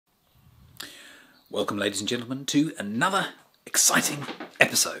Welcome, ladies and gentlemen, to another exciting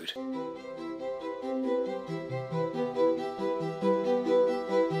episode.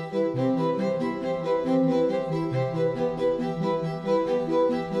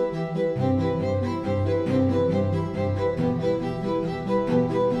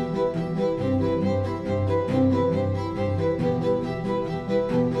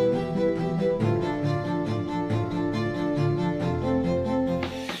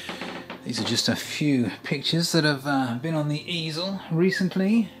 These are just a few pictures that have been on the easel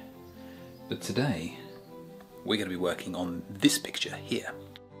recently, but today we're going to be working on this picture here.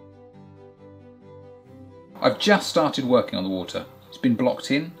 I've just started working on the water. It's been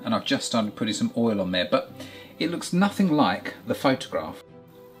blocked in and I've just started putting some oil on there, but it looks nothing like the photograph.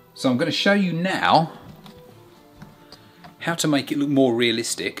 So I'm going to show you now how to make it look more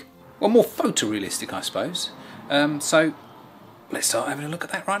realistic, well, more photorealistic, I suppose. So let's start having a look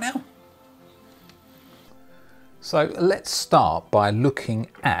at that right now. So let's start by looking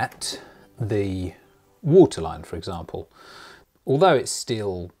at the waterline, for example. Although it's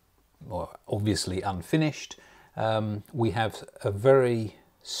still obviously unfinished, we have a very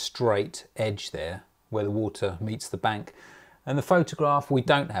straight edge there where the water meets the bank. And the photograph, we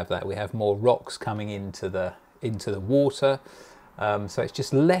don't have that. We have more rocks coming into the water. So it's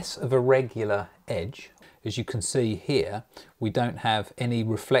just less of a regular edge. As you can see here, we don't have any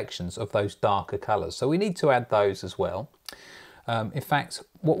reflections of those darker colours, so we need to add those as well. In fact,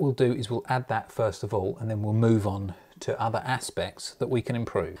 what we'll do is we'll add that first of all, and then we'll move on to other aspects that we can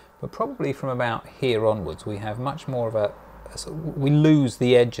improve. But probably from about here onwards, we have much more of we lose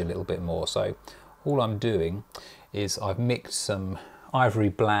the edge a little bit more. So all I'm doing is I've mixed some ivory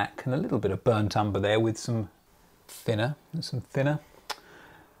black and a little bit of burnt umber there with some thinner.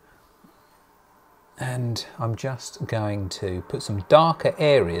 And I'm just going to put some darker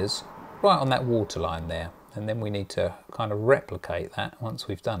areas right on that waterline there. And then we need to kind of replicate that once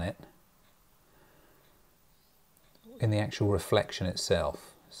we've done it in the actual reflection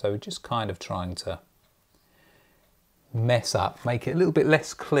itself. So we're just kind of trying to mess up, make it a little bit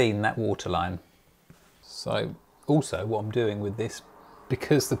less clean, that waterline. So also what I'm doing with this,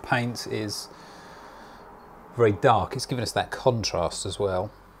 because the paint is very dark, it's giving us that contrast as well,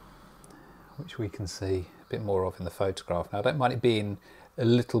 which we can see a bit more of in the photograph. Now I don't mind it being a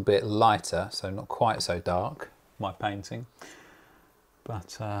little bit lighter, so not quite so dark, my painting,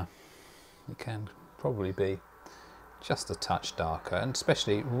 but it can probably be just a touch darker, and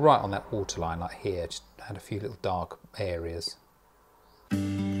especially right on that waterline like here, just add a few little dark areas.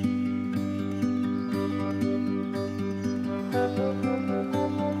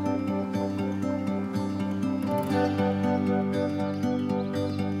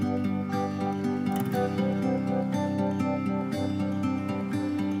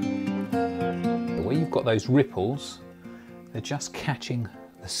 Got those ripples, they're just catching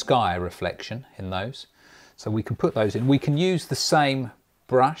the sky reflection in those, so we can put those in. We can use the same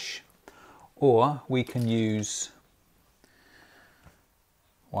brush, or we can use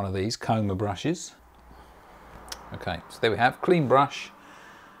one of these coma brushes. Okay, so there we have, clean brush.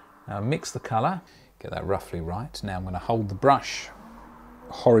 Now mix the colour, get that roughly right. Now I'm going to hold the brush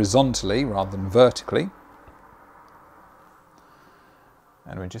horizontally rather than vertically,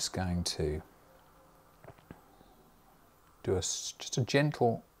 and we're just going to do just a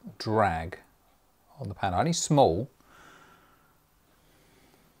gentle drag on the panel, only small.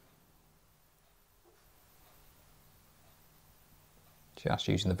 Just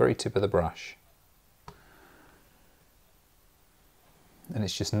using the very tip of the brush. And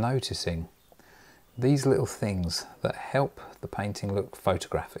it's just noticing these little things that help the painting look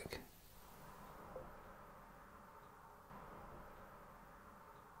photographic.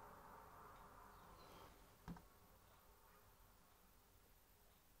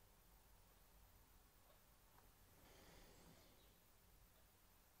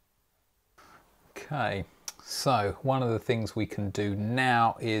 Okay, so one of the things we can do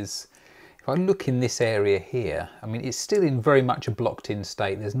now is, if I look in this area here, I mean it's still in very much a blocked in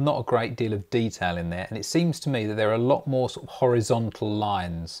state, there's not a great deal of detail in there, and it seems to me that there are a lot more sort of horizontal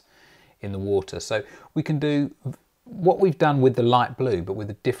lines in the water. So we can do what we've done with the light blue, but with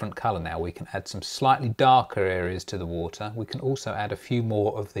a different colour now. We can add some slightly darker areas to the water. We can also add a few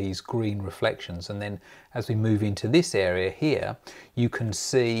more of these green reflections, and then as we move into this area here, you can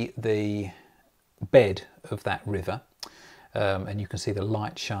see the bed of that river, and you can see the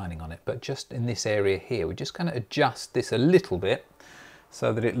light shining on it. But just in this area here, we're just going to adjust this a little bit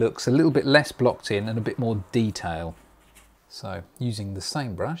so that it looks a little bit less blocked in and a bit more detail. So using the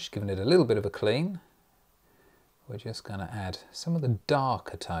same brush, giving it a little bit of a clean, we're just going to add some of the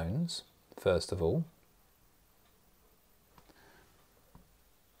darker tones first of all.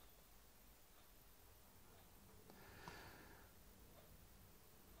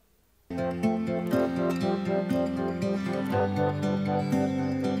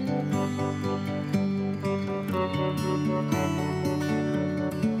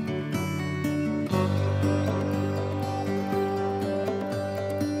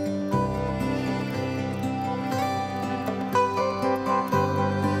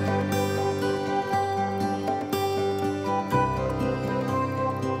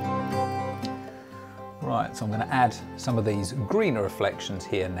 Right, so I'm going to add some of these greener reflections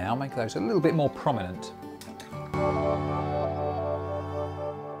here now, make those a little bit more prominent.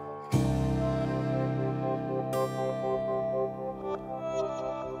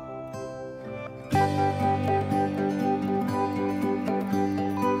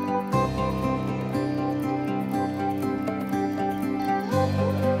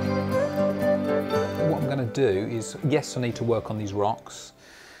 What I'm going to do is, yes, I need to work on these rocks,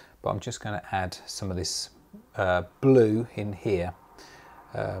 but I'm just going to add some of this blue in here.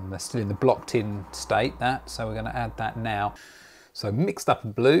 They're still in the blocked in state, so we're going to add that now. So mixed up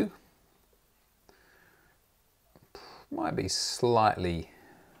in blue, might be slightly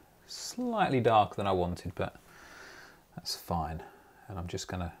darker than I wanted, but that's fine. And I'm just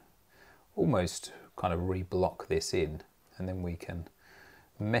going to almost kind of reblock this in, and then we can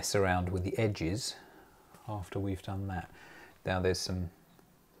mess around with the edges after we've done that. Now there's some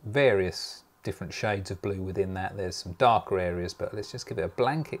various different shades of blue within that. There's some darker areas, but let's just give it a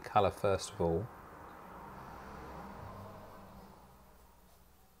blanket colour first of all.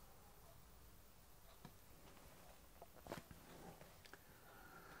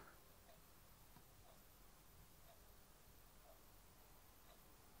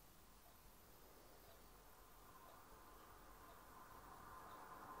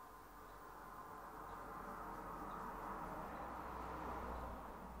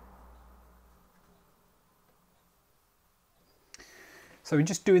 So we're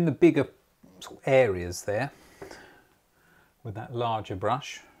just doing the bigger sort of areas there with that larger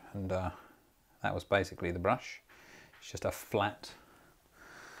brush, and that was basically the brush. It's just a flat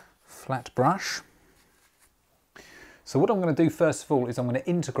brush. So what I'm going to do first of all is I'm going to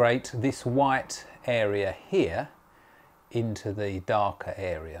integrate this white area here into the darker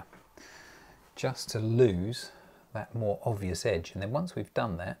area, just to lose that more obvious edge. And then once we've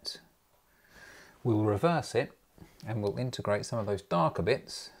done that, we'll reverse it and we'll integrate some of those darker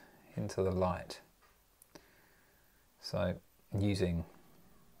bits into the light. So using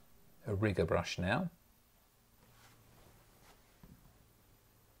a rigger brush now.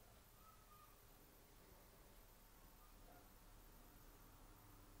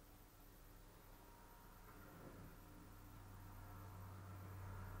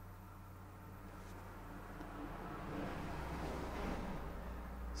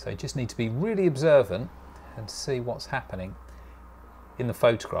 So you just need to be really observant and see what's happening in the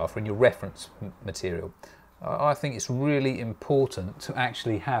photograph or in your reference material. I think it's really important to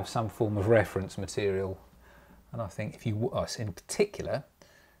actually have some form of reference material, and I think if you, in particular,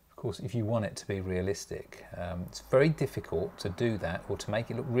 of course, if you want it to be realistic, it's very difficult to do that or to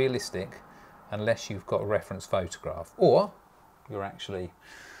make it look realistic unless you've got a reference photograph or you're actually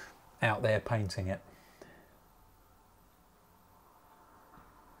out there painting it.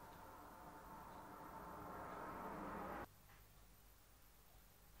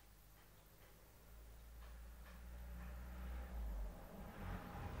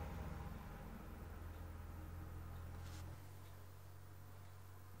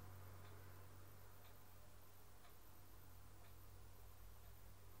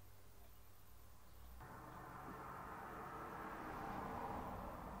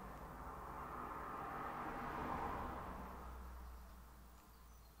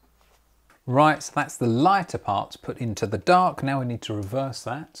 Right, so that's the lighter parts put into the dark. Now we need to reverse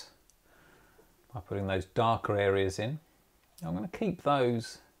that by putting those darker areas in. I'm going to keep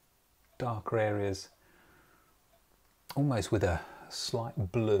those darker areas almost with a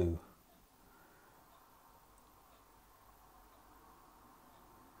slight blue.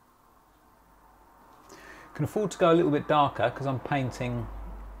 Can afford to go a little bit darker because I'm painting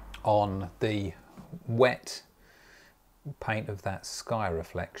on the wet paint of that sky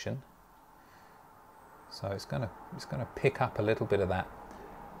reflection. So it's going to pick up a little bit of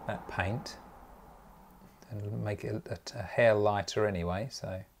that paint and make it a hair lighter anyway. So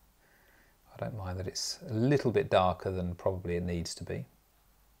I don't mind that it's a little bit darker than probably it needs to be.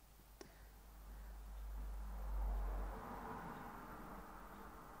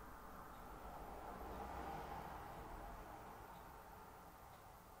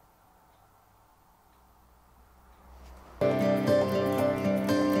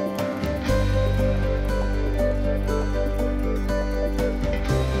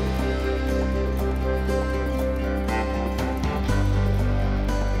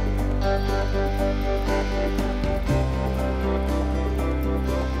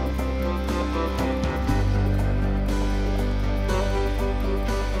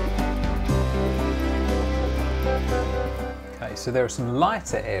 so there are some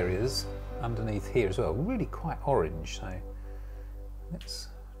lighter areas underneath here as well, really quite orange, so let's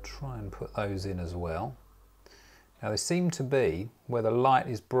try and put those in as well. Now they seem to be where the light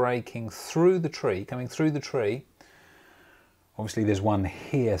is breaking through the tree, coming through the tree. Obviously there's one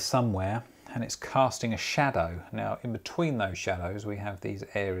here somewhere, and it's casting a shadow. Now in between those shadows we have these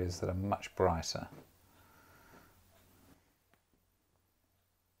areas that are much brighter.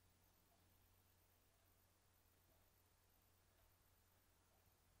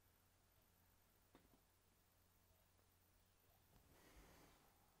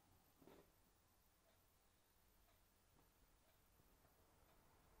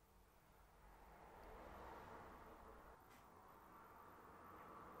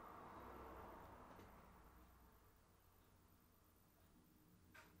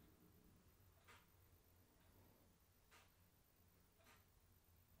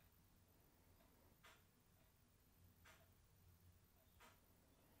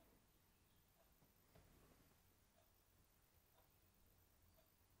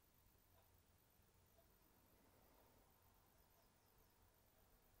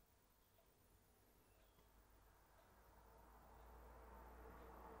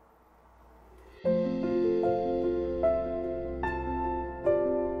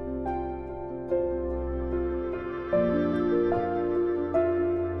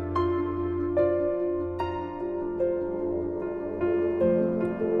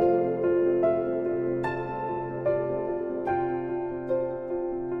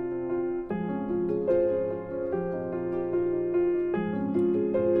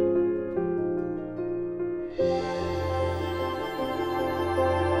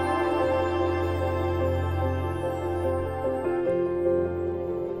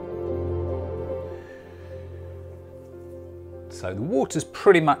 So the water's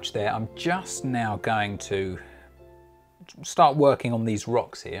pretty much there. I'm just now going to start working on these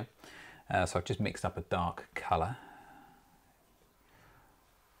rocks here. So I've just mixed up a dark colour.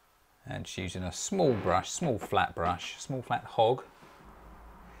 And just using a small brush, small flat hog.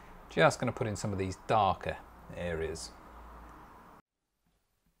 Just going to put in some of these darker areas.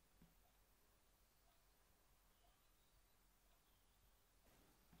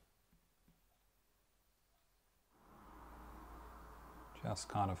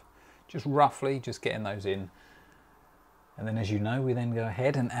 Just roughly, just getting those in. And then, as you know, we then go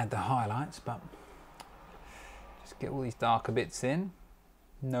ahead and add the highlights, but just get all these darker bits in.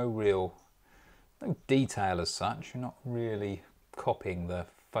 No detail as such. You're not really copying the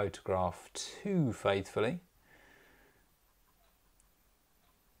photograph too faithfully.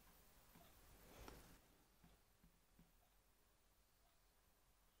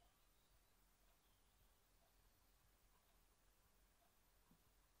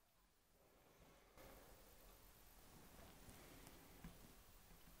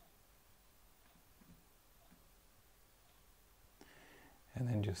 And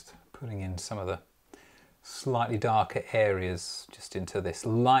then just putting in some of the slightly darker areas just into this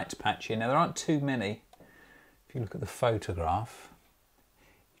light patch here. Now there aren't too many. If you look at the photograph,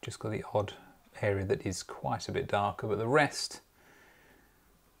 you've just got the odd area that is quite a bit darker, but the rest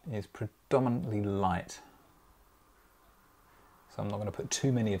is predominantly light. So I'm not going to put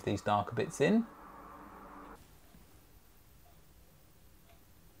too many of these darker bits in.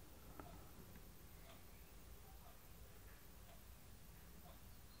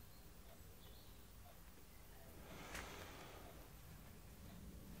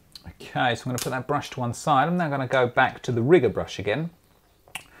 Okay, so I'm going to put that brush to one side. I'm now going to go back to the rigger brush again.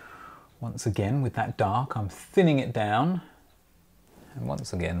 Once again, with that dark, I'm thinning it down. And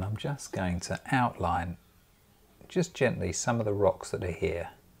once again, I'm just going to outline, just gently, some of the rocks that are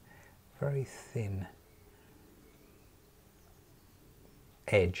here. Very thin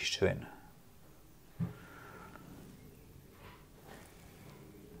edge to it. I'm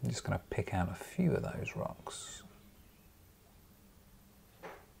just going to pick out a few of those rocks.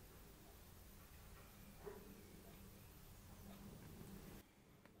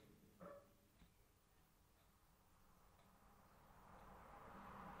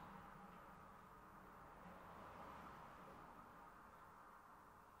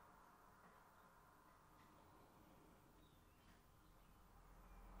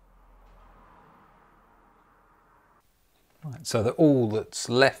 Right, so that all that's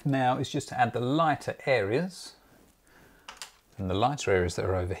left now is just to add the lighter areas, and the lighter areas that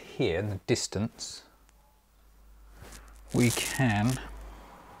are over here in the distance we can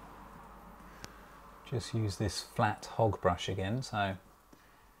just use this flat hog brush again, so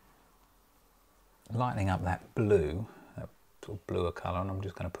lightening up that blue, that sort of bluer colour, and I'm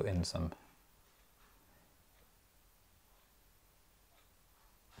just going to put in some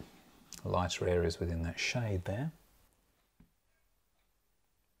lighter areas within that shade there.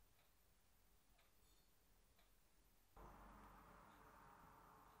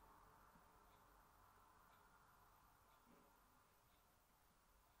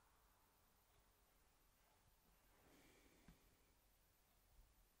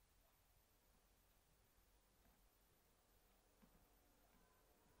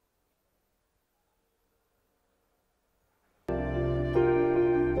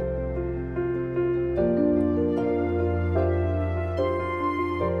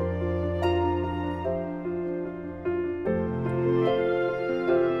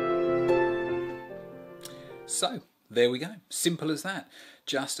 So there we go, simple as that.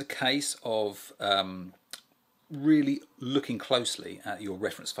 Just a case of really looking closely at your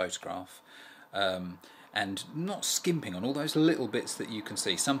reference photograph and not skimping on all those little bits that you can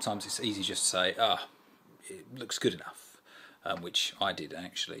see. Sometimes it's easy just to say, it looks good enough, which I did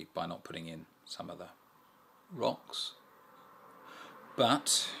actually by not putting in some of the rocks.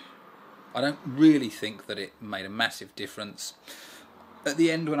 But I don't really think that it made a massive difference. At the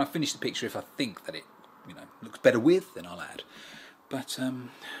end, when I finish the picture, if I think that it looks better with, then I'll add. But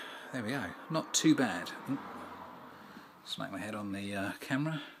there we go, not too bad. Smack my head on the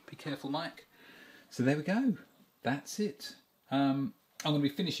camera, be careful Mike. So there we go, that's it. I'm going to be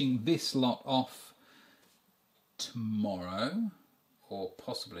finishing this lot off tomorrow, or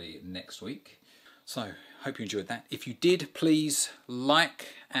possibly next week. So, hope you enjoyed that. If you did, please like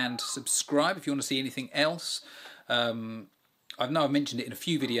and subscribe if you want to see anything else. I know I've mentioned it in a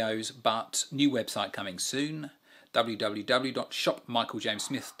few videos, but new website coming soon,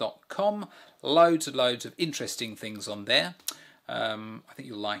 www.shopmichaeljamessmith.com. Loads and loads of interesting things on there. I think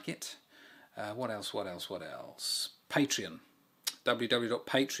you'll like it. What else? Patreon,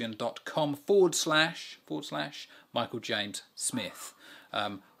 www.patreon.com/Michael James Smith.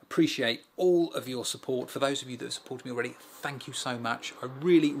 Appreciate all of your support. For those of you that have supported me already, thank you so much. I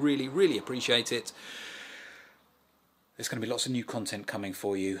really, really, really appreciate it. There's going to be lots of new content coming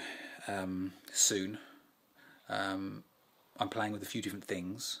for you soon. I'm playing with a few different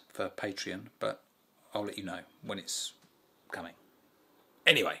things for Patreon, but I'll let you know when it's coming.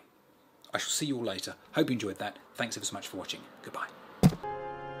 Anyway, I shall see you all later. Hope you enjoyed that. Thanks ever so much for watching. Goodbye.